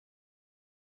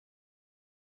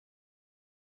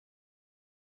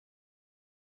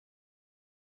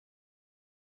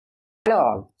Hello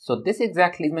all. So this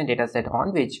exactly is my dataset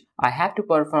on which I have to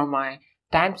perform my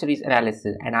time series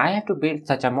analysis, and I have to build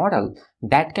such a model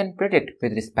that can predict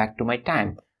with respect to my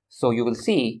time. So you will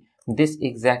see this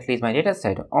exactly is my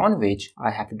dataset on which I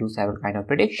have to do several kind of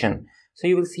prediction. So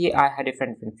you will see I had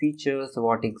different features,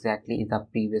 what exactly is the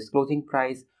previous closing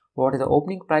price, what is the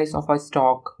opening price of a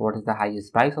stock, what is the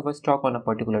highest price of a stock on a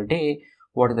particular day,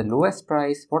 what is the lowest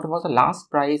price, what was the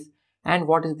last price, and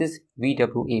what is this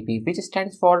VWAP, which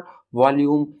stands for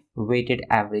volume weighted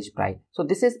average price. So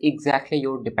this is exactly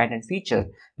your dependent feature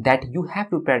that you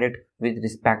have to predict with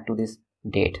respect to this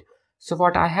date. So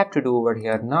what I have to do over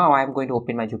here now, I'm going to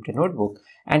open my Jupyter notebook,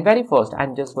 and very first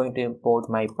I'm just going to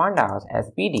import my pandas as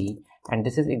PD, and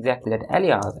this is exactly that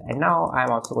alias, and now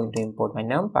I'm also going to import my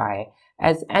numpy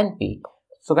as np.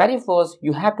 So very first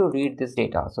you have to read this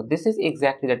data. So this is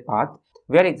exactly that path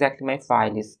where exactly my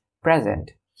file is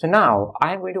present. So now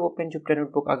I am going to open Jupyter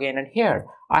Notebook again, and here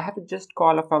I have to just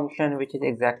call a function which is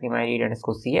exactly my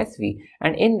read_csv,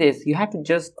 and in this you have to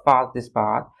just pass this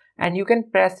path, and you can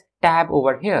press tab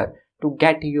over here to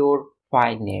get your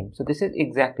file name. So this is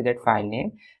exactly that file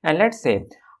name, and let's say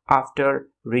after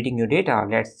reading your data,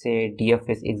 let's say df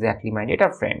is exactly my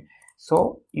data frame.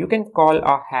 So you can call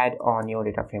a head on your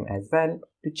data frame as well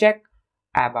to check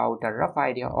about a rough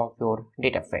idea of your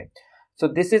data frame. So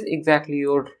this is exactly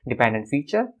your dependent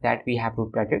feature that we have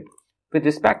to predict with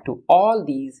respect to all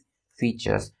these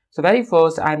features. So very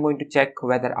first I'm going to check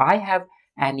whether I have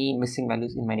any missing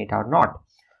values in my data or not.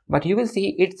 But you will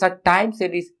see it's a time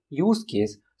series use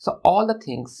case. So all the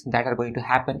things that are going to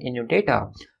happen in your data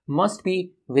must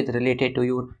be related to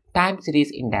your time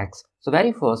series index. So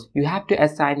very first you have to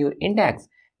assign your index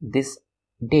this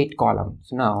date column.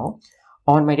 So now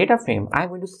on my data frame I'm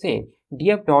going to say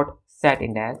df.set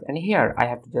index, and here I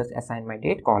have to just assign my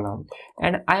date column,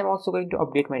 and I'm also going to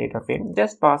update my data frame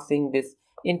just passing this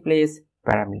in place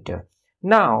parameter.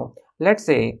 Now let's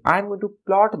say I'm going to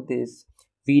plot this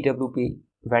VWP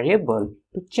variable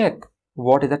to check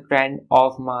what is the trend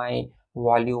of my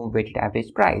volume weighted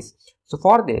average price. So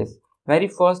for this, very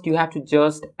first you have to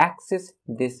just access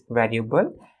this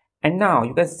variable, and now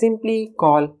you can simply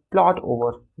call plot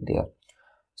over there.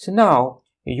 So now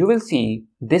you will see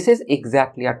this is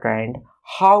exactly a trend,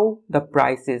 how the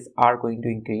prices are going to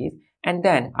increase, and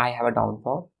then I have a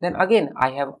downfall, then again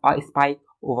I have a spike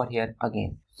over here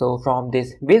again. So from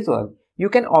this visual you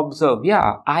can observe,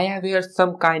 yeah, I have here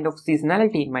some kind of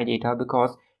seasonality in my data,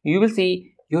 because you will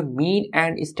see your mean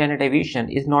and standard deviation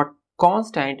is not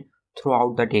constant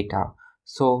throughout the data.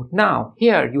 So now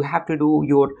here you have to do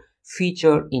your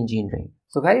feature engineering.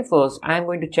 So very first I am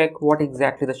going to check what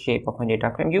exactly the shape of my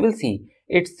data frame. You will see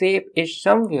its shape is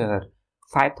somewhere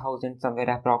 5000 somewhere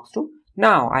approx to.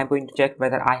 Now I am going to check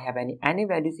whether I have any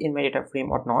values in my data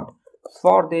frame or not.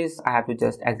 For this I have to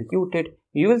just execute it.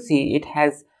 You will see it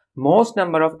has most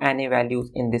number of NA values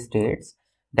in this dates,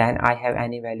 then I have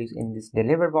NA values in this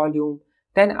deliver volume,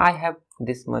 then I have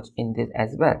this much in this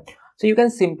as well. So you can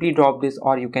simply drop this,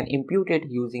 or you can impute it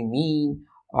using mean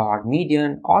or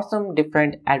median or some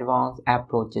different advanced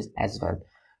approaches as well.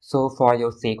 So for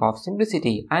your sake of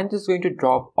simplicity, I'm just going to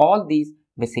drop all these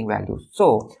missing values.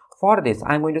 So for this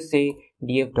I'm going to say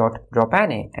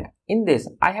df.dropNA, and in this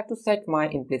I have to set my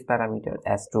in place parameter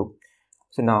as true.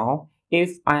 So now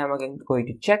if I am again going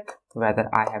to check whether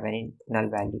I have any null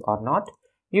value or not,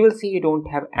 you will see you don't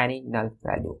have any null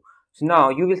value. So now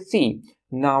you will see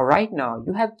right now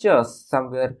you have just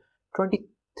somewhere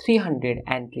 2300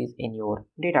 entries in your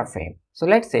data frame. So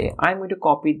let's say I'm going to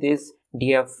copy this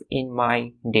df in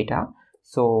my data.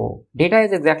 So data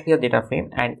is exactly a data frame,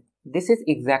 and this is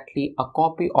exactly a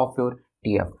copy of your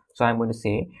df. So I'm going to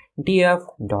say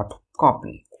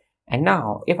df.copy, and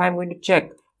now if I'm going to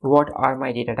check what are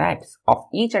my data types of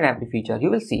each and every feature, you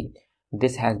will see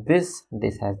this has this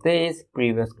has this,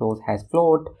 previous close has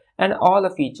float, and all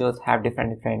the features have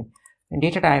different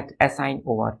data types assigned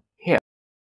over here.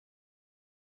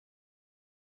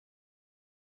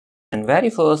 And very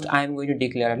first I am going to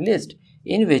declare a list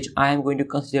in which I am going to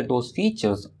consider those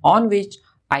features on which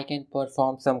I can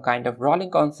perform some kind of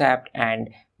rolling concept and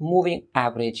moving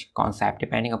average concept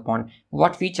depending upon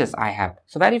what features I have.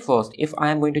 So very first, if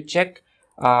I am going to check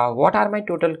what are my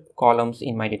total columns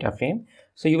in my data frame,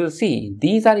 so you will see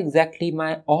these are exactly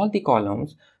my all the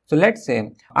columns. So let's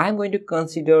say I am going to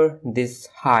consider this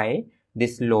high,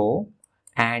 this low,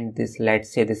 and this,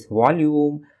 let's say this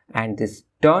volume, and this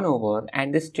turnover,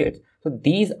 and this state. So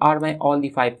these are my all the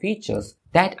 5 features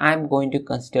that I am going to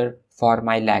consider for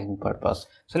my lagging purpose.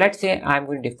 So let's say I'm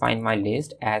going to define my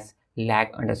list as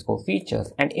lag underscore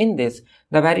features, and in this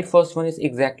the very first one is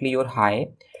exactly your high,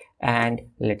 and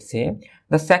let's say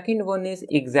the second one is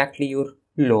exactly your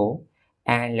low,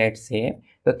 and let's say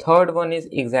the third one is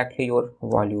exactly your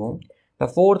volume, the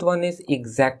fourth one is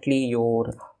exactly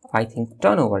your, I think,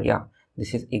 turnover. Yeah,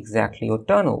 this is exactly your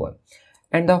turnover.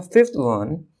 And the fifth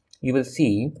one, you will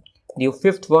see the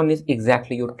fifth one is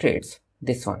exactly your trades,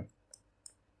 this one.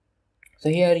 So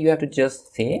here you have to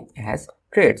just say as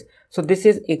trades. So this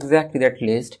is exactly that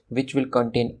list which will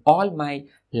contain all my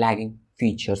lagging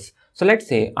features. So let's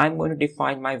say I'm going to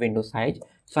define my window size.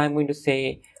 So I'm going to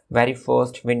say very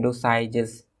first window size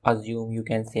is, assume you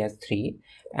can say as 3,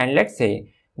 and let's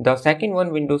say the second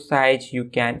one window size you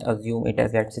can assume it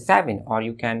as, let's say, 7, or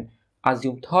you can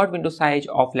assume third window size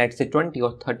of, let's say, 20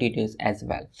 or 30 days as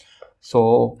well.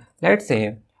 So let's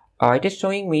say it is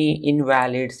showing me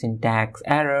invalid syntax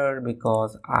error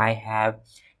because I have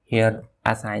here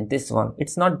assigned this one.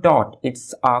 It's not dot,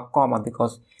 it's a comma,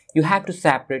 because you have to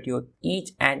separate your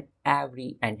each and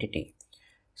every entity.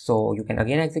 So you can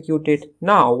again execute it.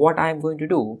 Now what I'm going to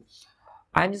do,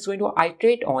 I'm just going to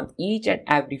iterate on each and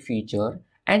every feature,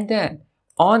 and then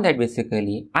on that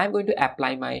basically I'm going to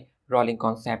apply my rolling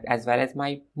concept as well as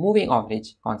my moving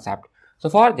average concept. So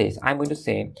for this, I'm going to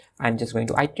say, I'm just going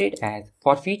to iterate as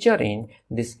for feature in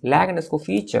this lag underscore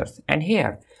features, and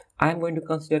here I'm going to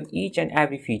consider each and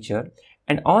every feature,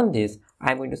 and on this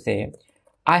I'm going to say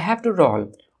I have to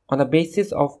roll on the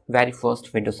basis of very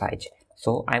first window size.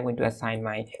 So I'm going to assign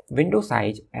my window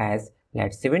size as,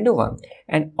 let's say, window 1,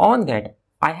 and on that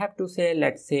I have to say,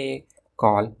 let's say,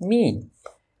 call mean,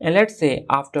 and let's say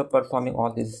after performing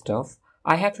all this stuff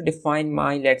I have to define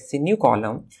my, let's say, new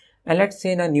column, and let's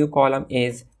say the new column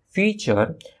is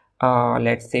feature,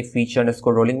 let's say feature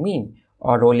underscore rolling mean,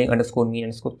 or rolling underscore mean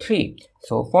underscore 3.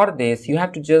 So for this you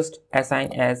have to just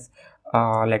assign as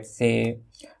let's say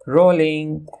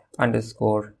rolling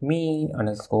underscore mean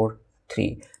underscore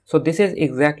 3. So this is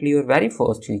exactly your very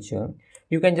first feature.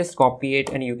 You can just copy it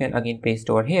and you can again paste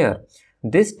over here.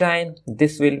 This time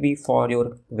this will be for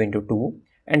your window 2,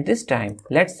 and this time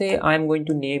let's say I'm going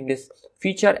to name this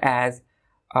feature as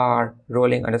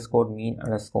rolling underscore mean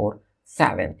underscore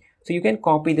 7. So you can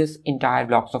copy this entire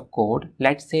blocks of code.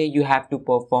 Let's say you have to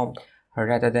perform,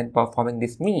 rather than performing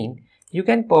this mean, you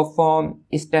can perform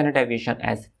standard deviation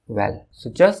as well. So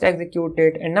just execute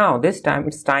it, and now this time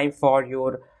it's time for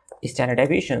your standard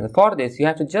deviation. For this you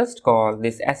have to just call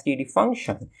this std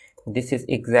function. This is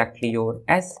exactly your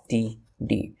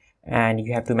std, and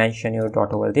you have to mention your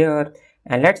dot over there,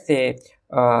 and let's say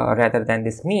rather than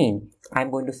this mean,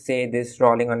 I'm going to say this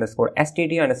rolling underscore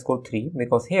std underscore 3,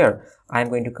 because here I'm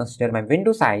going to consider my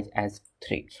window size as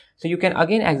 3. So you can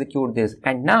again execute this,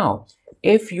 and now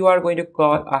if you are going to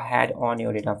call ahead on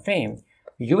your data frame,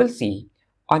 you will see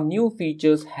a new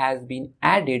features has been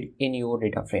added in your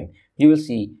data frame. You will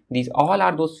see these all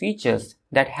are those features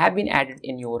that have been added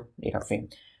in your data frame.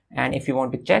 And if you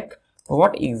want to check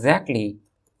what exactly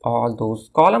all those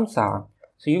columns are,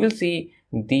 so you will see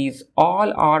these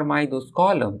all are my those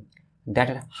columns that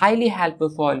are highly helpful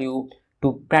for you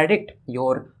to predict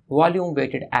your volume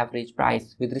weighted average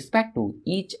price with respect to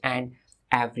each and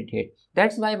every date.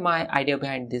 That's why my idea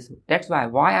behind this, that's why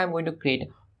I'm going to create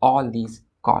all these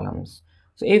columns.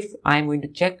 So if I'm going to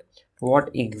check what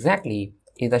exactly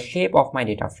is the shape of my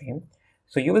data frame,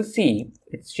 so you will see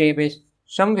its shape is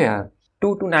somewhere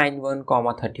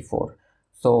 2291,34.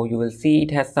 So you will see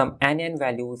it has some NN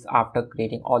values after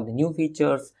creating all the new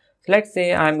features. So let's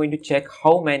say I'm going to check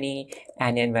how many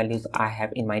NN values I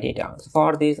have in my data. So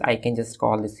for this I can just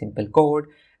call this simple code,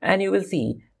 and you will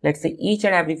see, let's say each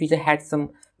and every feature had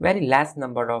some very less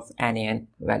number of NN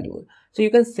values. So you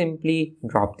can simply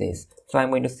drop this. So I'm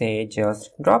going to say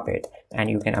just drop it, and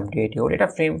you can update your data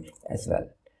frame as well.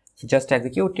 So just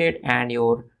execute it and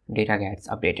your data gets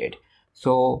updated.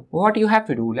 So what you have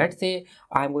to do, let's say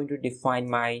I'm going to define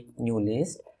my new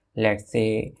list, let's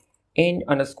say int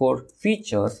underscore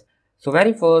features. So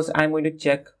very first I'm going to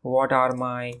check what are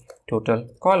my total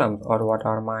columns, or what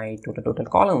are my total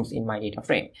columns in my data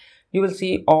frame. You will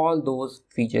see all those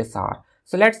features are.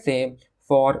 So let's say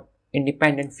for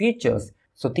independent features,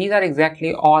 so these are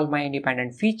exactly all my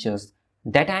independent features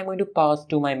that I'm going to pass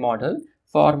to my model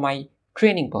for my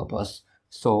training purpose.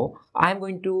 So I'm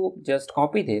going to just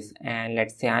copy this, and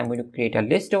let's say I'm going to create a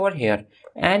list over here,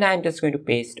 and I'm just going to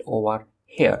paste over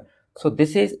here. So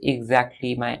this is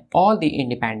exactly my all the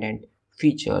independent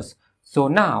features. So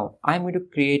now I'm going to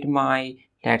create my,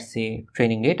 let's say,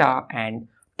 training data and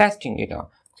testing data.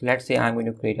 So let's say I'm going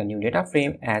to create a new data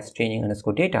frame as training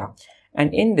underscore data,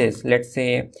 and in this, let's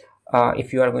say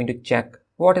if you are going to check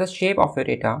what is the shape of your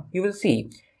data, you will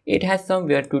see it has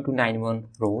somewhere 2291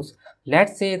 rows.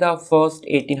 Let's say the first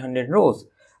 1800 rows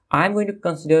I'm going to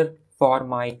consider for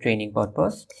my training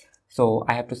purpose. So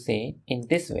I have to say in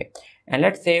this way. And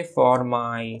let's say for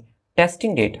my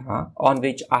testing data on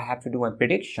which I have to do a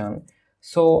prediction.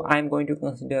 So I'm going to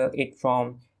consider it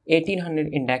from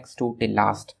 1800 index to till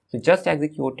last. So just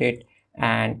execute it.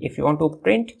 And if you want to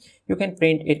print, you can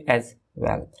print it as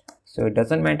well. So it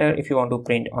doesn't matter if you want to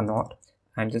print or not.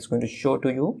 I'm just going to show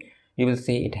to you. You will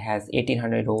see it has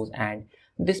 1800 rows and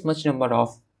this much number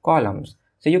of columns.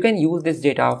 So you can use this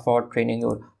data for training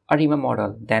your ARIMA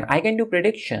model. Then I can do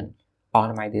prediction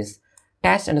on my this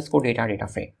test underscore data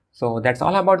frame. So that's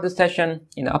all about this session.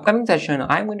 In the upcoming session,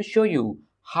 I'm going to show you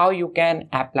how you can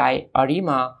apply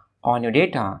ARIMA on your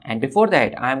data. And before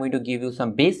that, I'm going to give you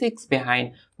some basics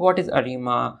behind what is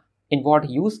ARIMA, in what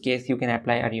use case you can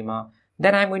apply ARIMA.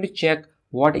 Then I'm going to check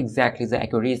what exactly is the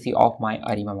accuracy of my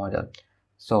ARIMA model.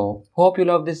 So hope you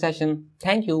love this session.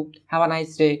 Thank you. Have a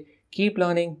nice day. Keep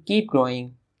learning, keep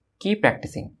growing, keep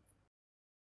practicing.